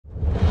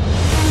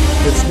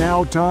It's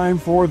now time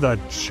for the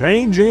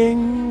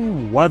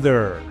changing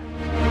weather.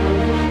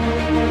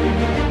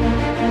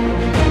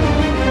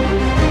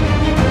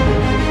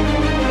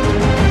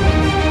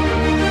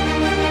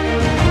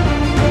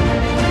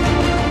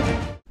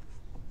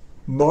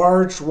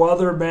 March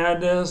weather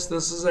madness.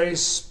 This is a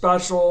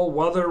special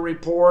weather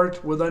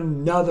report with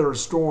another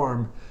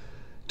storm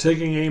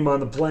taking aim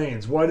on the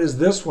plains. What is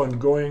this one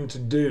going to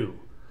do?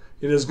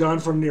 It has gone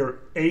from near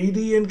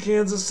 80 in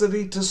Kansas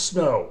City to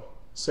snow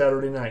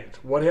Saturday night.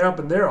 What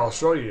happened there? I'll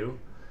show you.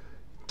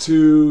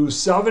 To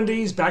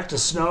 70s, back to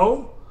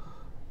snow.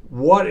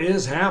 What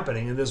is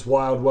happening in this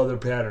wild weather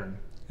pattern?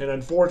 And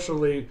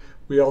unfortunately,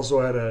 we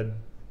also had a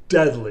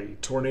deadly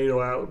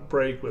tornado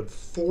outbreak with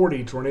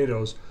 40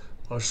 tornadoes.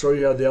 I'll show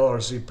you how the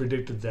LRC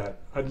predicted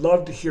that. I'd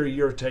love to hear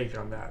your take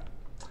on that.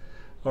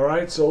 All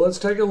right, so let's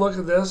take a look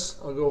at this.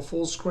 I'll go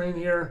full screen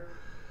here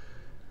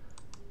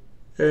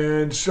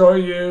and show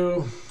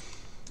you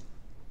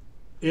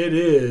it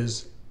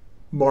is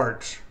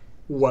March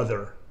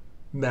weather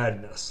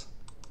madness.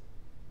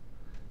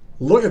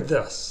 Look at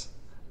this.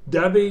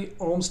 Debbie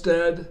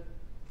Olmsted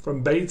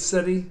from Bates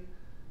City.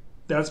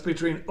 That's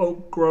between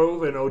Oak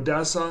Grove and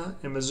Odessa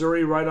in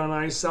Missouri, right on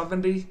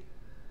I-70.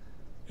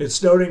 It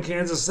snowed in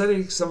Kansas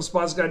City. Some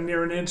spots got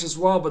near an inch as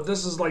well, but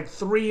this is like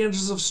 3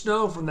 inches of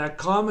snow from that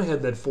comma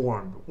head that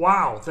formed.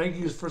 Wow, thank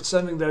you for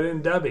sending that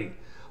in, Debbie.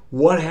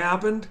 What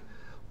happened?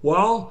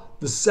 Well,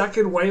 the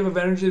second wave of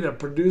energy that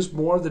produced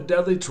more of the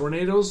deadly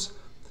tornadoes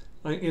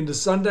into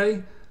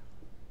Sunday,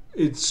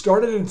 it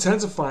started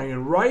intensifying,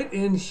 and right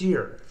in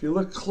here, if you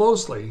look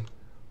closely,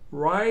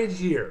 right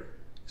here,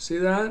 see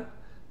that?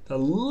 The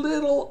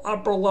little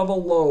upper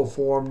level low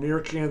formed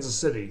near Kansas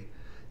City.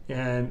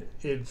 And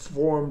it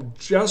formed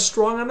just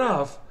strong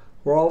enough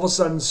where all of a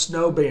sudden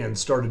snow bands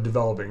started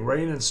developing.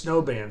 Rain and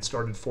snow bands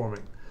started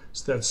forming.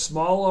 So that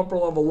small upper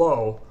level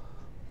low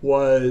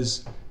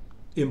was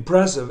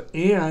impressive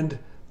and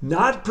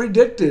not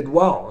predicted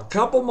well. A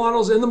couple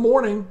models in the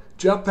morning,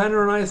 Jeff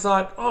Penner and I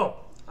thought, oh,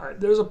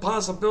 there's a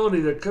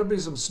possibility there could be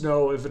some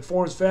snow if it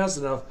forms fast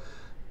enough.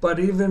 But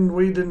even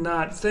we did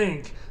not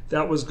think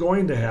that was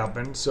going to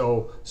happen.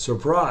 So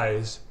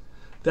surprise.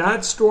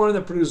 That storm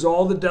that produced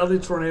all the deadly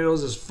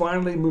tornadoes is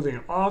finally moving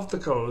off the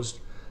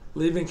coast,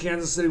 leaving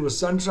Kansas City with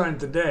sunshine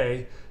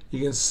today.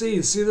 You can see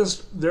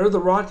this, there are the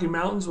Rocky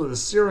Mountains with the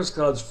cirrus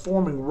clouds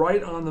forming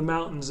right on the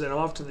mountains and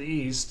off to the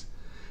east.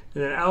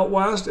 And then out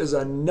west is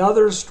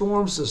another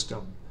storm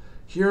system.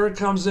 Here it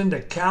comes into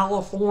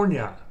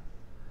California.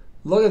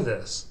 Look at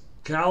this.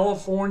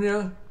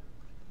 California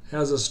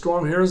has a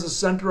storm. Here's the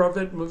center of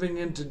it, moving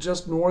into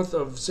just north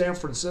of San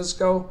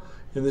Francisco.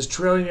 And this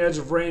trailing edge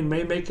of rain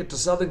may make it to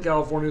Southern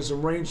California with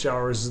some rain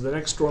showers as the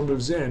next storm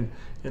moves in.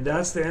 And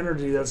that's the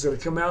energy that's going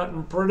to come out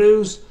and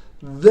produce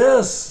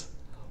this.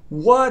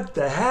 What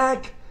the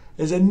heck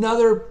is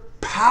another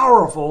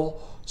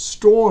powerful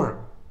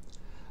storm?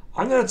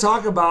 I'm going to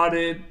talk about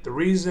it, the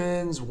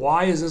reasons,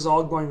 why is this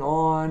all going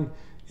on?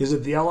 Is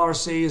it the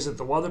LRC? Is it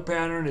the weather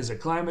pattern? Is it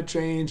climate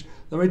change?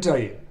 Let me tell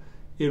you,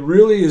 it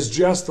really is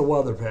just the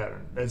weather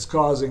pattern that's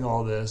causing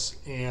all this.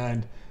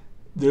 And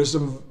there's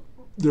some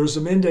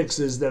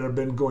indexes that have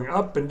been going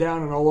up and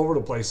down and all over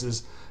the place.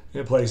 And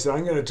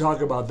I'm going to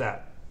talk about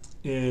that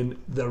in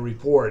the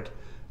report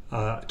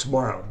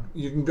tomorrow.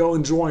 You can go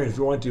and join if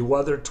you want to,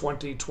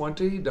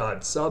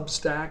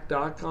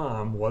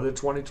 weather2020.substack.com,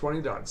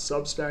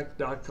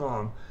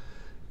 weather2020.substack.com,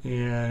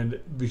 and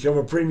become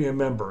a premium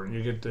member. And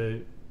you get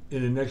to,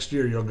 in the next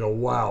year, you'll go,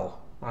 wow,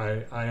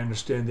 I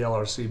understand the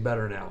LRC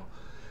better now.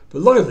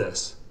 But look at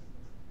this.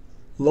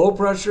 Low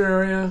pressure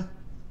area,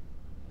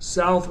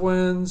 south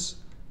winds,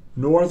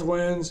 north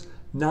winds,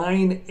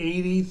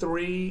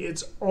 983.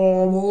 It's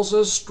almost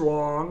as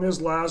strong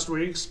as last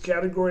week's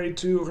Category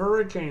 2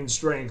 hurricane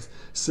strength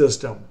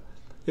system.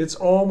 It's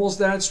almost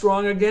that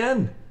strong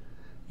again.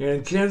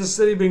 And Kansas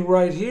City being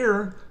right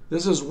here,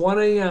 this is 1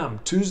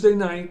 a.m. Tuesday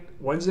night,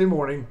 Wednesday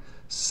morning,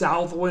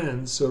 south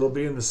winds, so it'll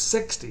be in the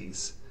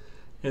 60s.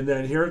 And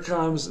then here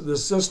comes the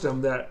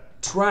system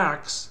that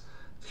tracks.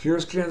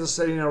 Here's Kansas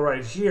City now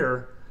right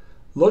here.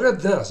 Look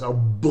at this. A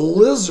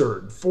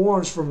blizzard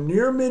forms from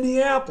near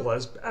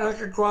Minneapolis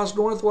back across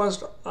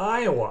northwest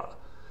Iowa.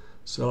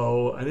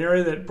 So an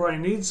area that probably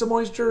needs some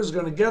moisture is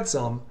going to get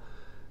some.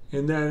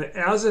 And then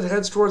as it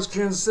heads towards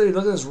Kansas City,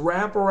 look at this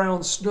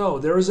wraparound snow.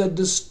 There is a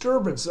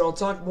disturbance that I'll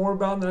talk more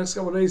about in the next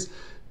couple of days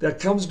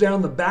that comes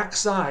down the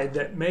backside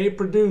that may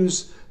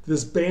produce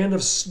this band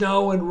of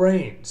snow and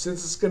rain.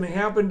 Since it's going to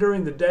happen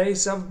during the day,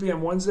 7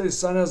 p.m. Wednesday, the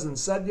sun hasn't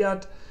set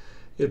yet.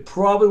 It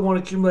probably won't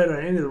accumulate on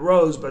any of the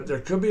roads, but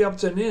there could be up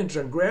to an inch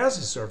on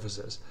grassy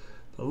surfaces.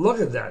 But look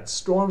at that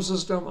storm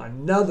system,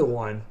 another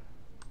one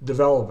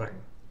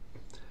developing.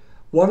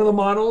 One of the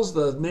models,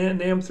 the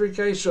NAM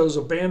 3K, shows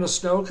a band of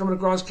snow coming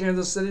across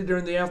Kansas City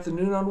during the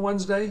afternoon on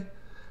Wednesday.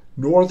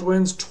 North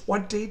winds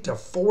 20 to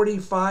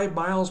 45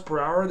 miles per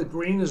hour. The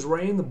green is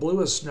rain, the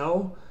blue is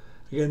snow.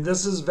 Again,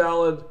 this is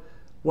valid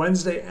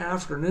Wednesday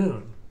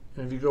afternoon.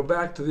 And if you go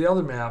back to the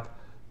other map,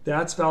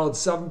 that's valid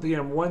 7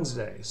 p.m.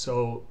 Wednesday.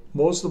 So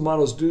most of the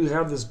models do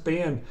have this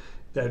band.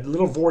 that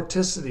little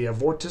vorticity, a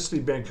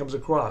vorticity band comes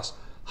across.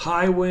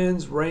 High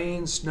winds,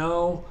 rain,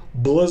 snow,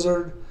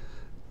 blizzard.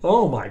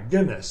 Oh my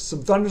goodness.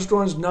 Some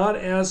thunderstorms not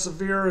as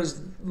severe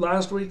as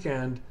last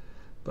weekend,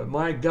 but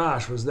my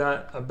gosh, was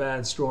that a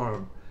bad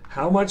storm.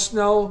 How much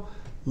snow?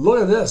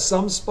 Look at this.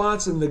 Some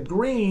spots in the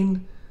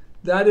green,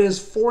 that is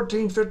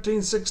 14,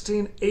 15,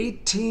 16,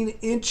 18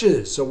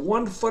 inches. So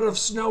 1 foot of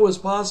snow is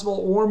possible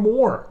or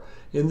more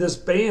in this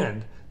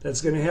band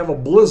that's going to have a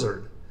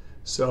blizzard.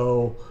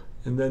 So,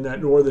 and then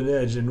that northern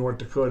edge in North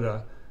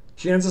Dakota.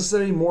 Kansas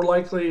City, more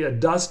likely a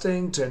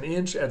dusting to an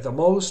inch at the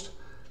most,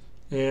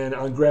 and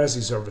on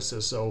grassy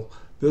surfaces. So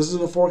this is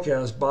the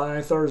forecast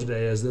by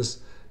Thursday as this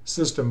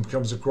system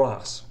comes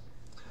across.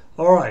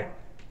 All right,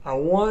 I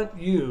want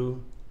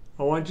you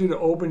to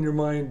open your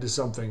mind to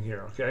something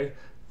here, okay?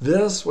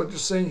 This, what you're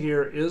seeing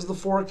here, is the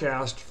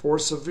forecast for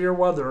severe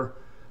weather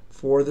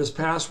for this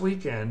past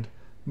weekend,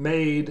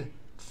 made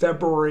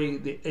February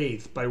the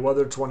 8th by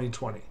Weather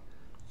 2020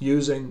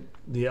 using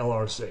the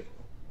LRC.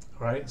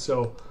 All right,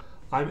 so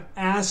I'm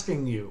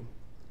asking you,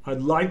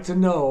 I'd like to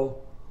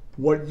know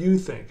what you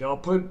think. I'll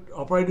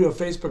probably do a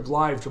Facebook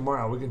Live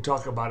tomorrow. We can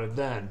talk about it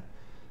then.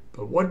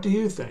 But what do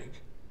you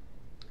think?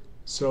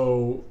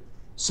 So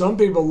some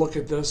people look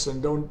at this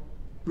and don't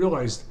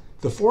realize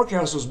the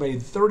forecast was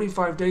made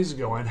 35 days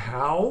ago. And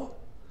how?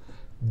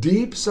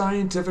 Deep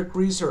scientific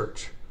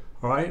research.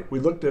 All right, we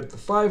looked at the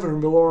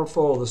 500 millibar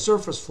flow, the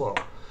surface flow.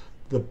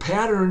 The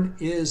pattern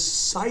is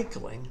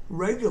cycling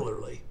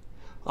regularly.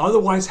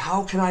 Otherwise,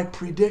 how can I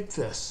predict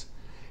this?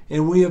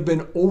 And we have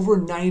been over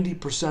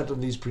 90%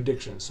 of these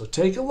predictions. So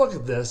take a look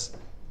at this,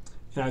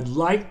 and I'd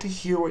like to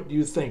hear what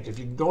you think. If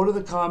you can go to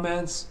the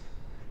comments,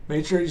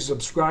 make sure you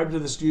subscribe to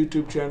this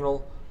YouTube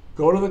channel,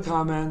 go to the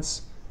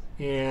comments,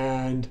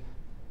 and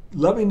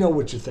let me know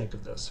what you think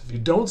of this. If you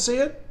don't see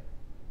it,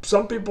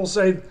 some people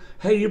say,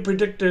 hey, you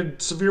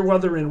predicted severe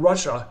weather in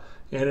Russia,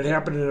 and it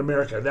happened in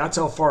America. That's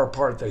how far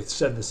apart they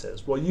said this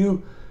is. Well,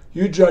 you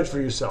judge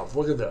for yourself.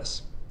 Look at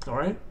this, all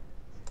right?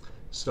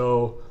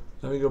 So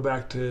let me go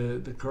back to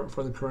the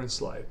current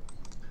slide.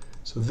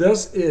 So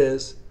this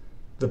is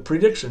the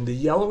prediction. The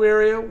yellow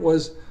area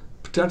was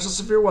potential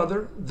severe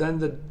weather. Then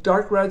the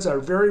dark reds, I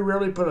very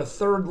rarely put a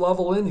third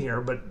level in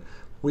here, but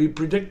we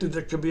predicted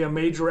there could be a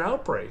major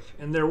outbreak,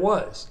 and there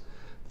was.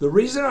 The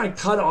reason I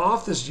cut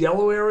off this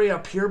yellow area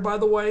up here, by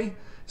the way,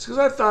 is because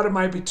I thought it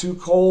might be too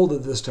cold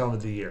at this time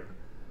of the year.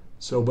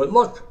 So, but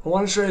look, I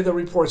want to show you the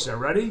reports there.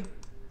 Ready?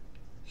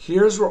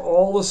 Here's where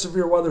all the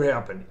severe weather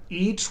happened.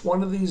 Each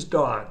one of these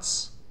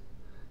dots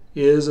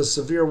is a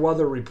severe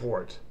weather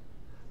report.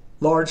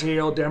 Large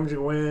hail,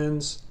 damaging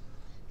winds,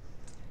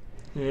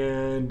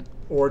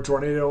 or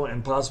tornado,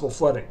 and possible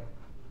flooding.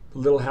 The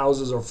little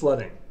houses are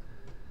flooding.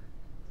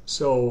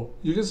 So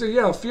you can see,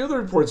 yeah, a few of the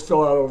reports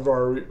fell out of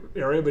our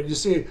area, but you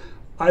see,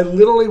 I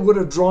literally would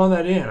have drawn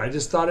that in. I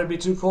just thought it'd be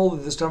too cold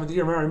at this time of the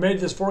year. Remember, I made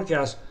this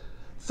forecast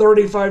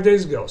 35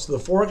 days ago. So the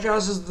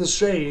forecast is the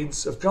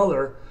shades of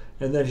color,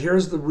 and then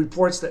here's the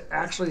reports that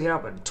actually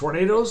happened.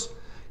 Tornadoes,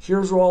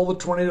 here's where all the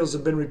tornadoes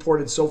have been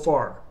reported so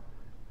far.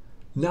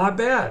 Not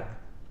bad.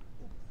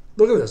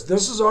 Look at this.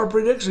 This is our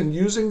prediction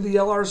using the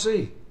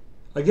LRC.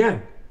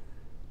 Again,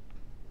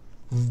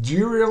 do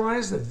you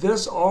realize that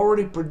this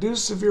already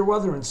produced severe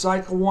weather in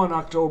Cycle 1,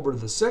 October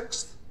the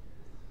 6th,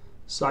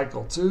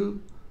 Cycle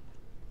 2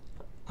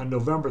 on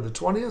November the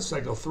 20th,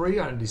 Cycle 3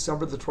 on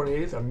December the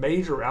 28th, a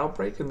major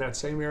outbreak in that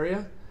same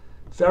area,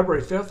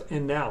 February 5th,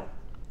 and now.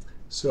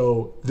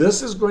 So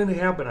this is going to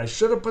happen. I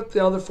should have put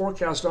the other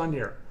forecast on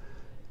here.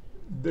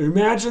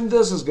 Imagine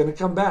this is going to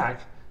come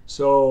back.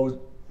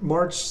 So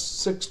March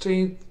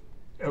 16th,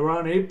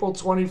 around April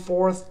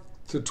 24th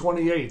to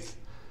 28th,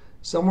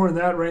 somewhere in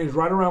that range,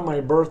 right around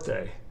my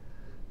birthday,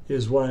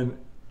 is when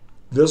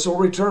this will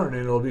return,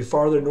 and it'll be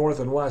farther north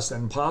and west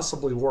and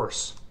possibly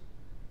worse.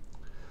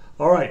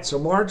 All right, so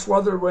March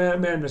weather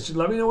madness.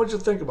 Let me know what you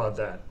think about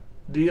that.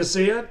 Do you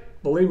see it?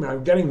 Believe me,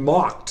 I'm getting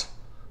mocked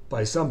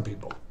by some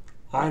people.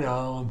 I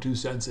know, I'm too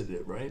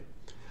sensitive, right?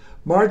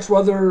 March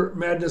weather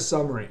madness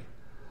summary.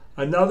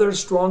 Another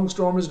strong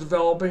storm is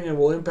developing and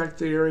will impact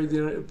the area,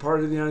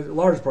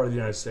 large part of the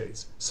United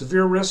States.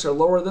 Severe risks are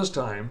lower this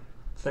time,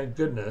 thank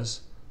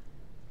goodness.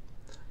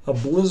 A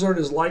blizzard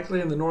is likely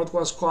in the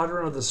northwest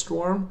quadrant of the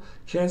storm.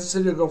 Kansas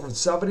City will go from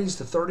 70s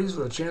to 30s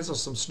with a chance of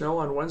some snow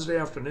on Wednesday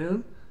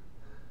afternoon,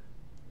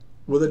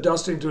 with a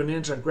dusting to an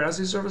inch on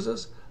grassy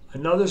surfaces.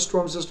 Another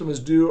storm system is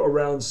due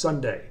around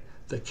Sunday.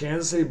 The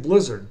Kansas City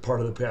blizzard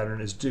part of the pattern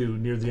is due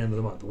near the end of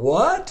the month.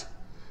 What?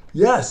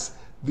 Yes,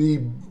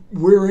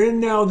 we're in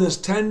now this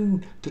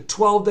 10 to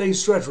 12 day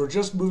stretch. We're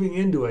just moving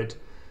into it,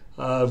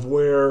 of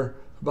where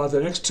about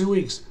the next 2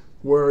 weeks,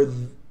 where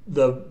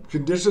the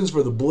conditions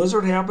for the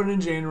blizzard happen in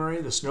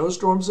January, the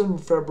snowstorms in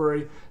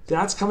February.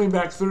 That's coming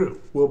back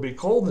through. Will be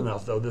cold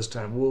enough though this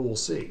time. We'll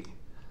see.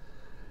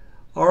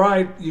 All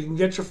right, you can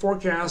get your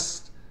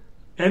forecast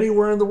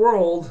anywhere in the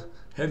world.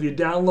 Have you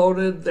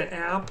downloaded the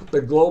app,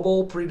 the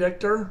Global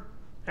Predictor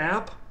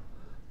app?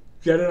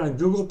 Get it on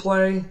Google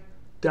Play,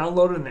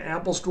 download it in the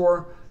Apple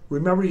Store.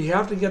 Remember, you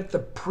have to get the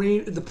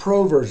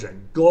Pro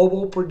version.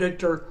 Global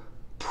Predictor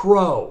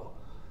Pro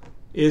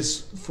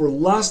is for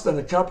less than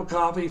a cup of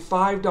coffee,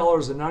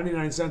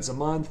 $5.99 a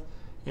month,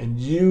 and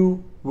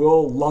you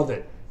will love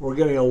it. We're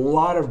getting a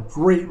lot of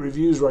great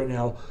reviews right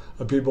now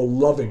of people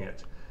loving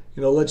it.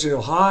 Let you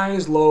know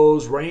highs,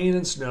 lows, rain,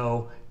 and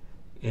snow,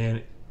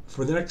 and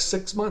for the next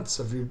 6 months,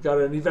 if you've got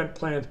an event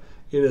planned,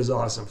 it is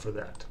awesome for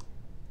that.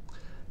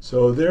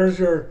 So there's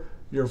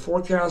your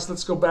forecast.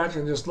 Let's go back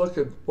and just look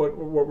at what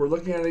we're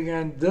looking at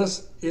again.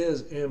 This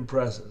is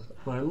impressive.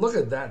 When I look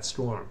at that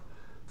storm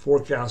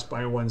forecast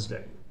by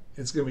Wednesday,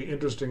 it's going to be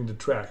interesting to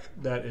track.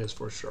 That is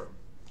for sure.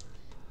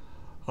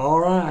 All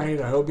right.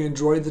 I hope you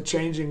enjoyed the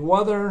changing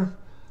weather.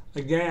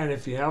 Again,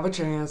 if you have a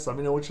chance, let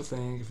me know what you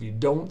think. If you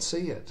don't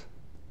see it,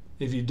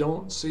 if you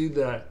don't see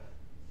that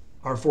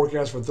our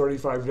forecast for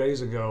 35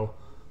 days ago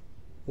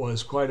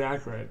was quite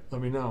accurate,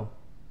 let me know.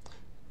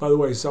 By the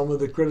way, some of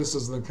the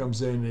criticism that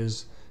comes in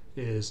is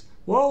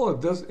well,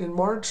 in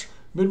March,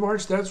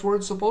 mid-March, that's where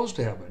it's supposed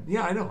to happen.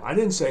 Yeah, I know. I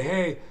didn't say,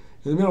 hey,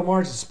 in the middle of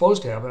March it's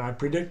supposed to happen. I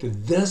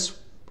predicted this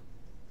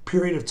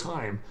period of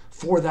time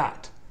for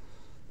that.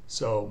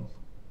 So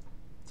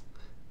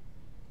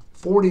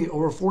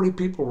over 40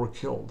 people were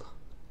killed.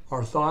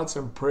 Our thoughts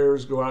and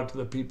prayers go out to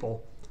the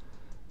people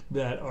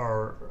that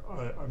are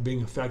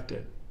being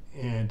affected.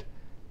 And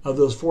of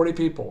those 40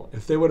 people,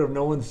 if they would have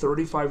known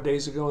 35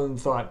 days ago and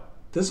thought,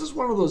 this is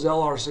one of those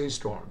LRC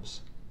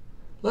storms,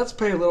 let's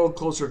pay a little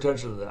closer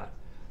attention to that.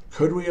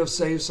 Could we have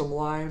saved some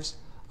lives?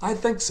 I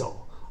think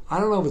so. I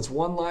don't know if it's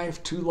 1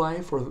 life, 2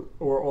 life,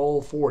 or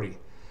all 40.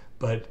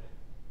 But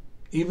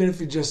even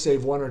if you just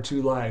save 1 or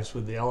 2 lives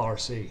with the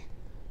LRC,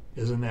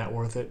 isn't that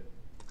worth it?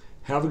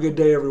 Have a good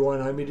day,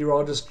 everyone. I'm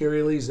meteorologist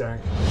Gary Lezak.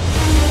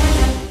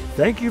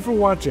 Thank you for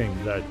watching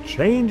The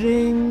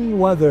Changing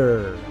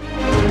Weather.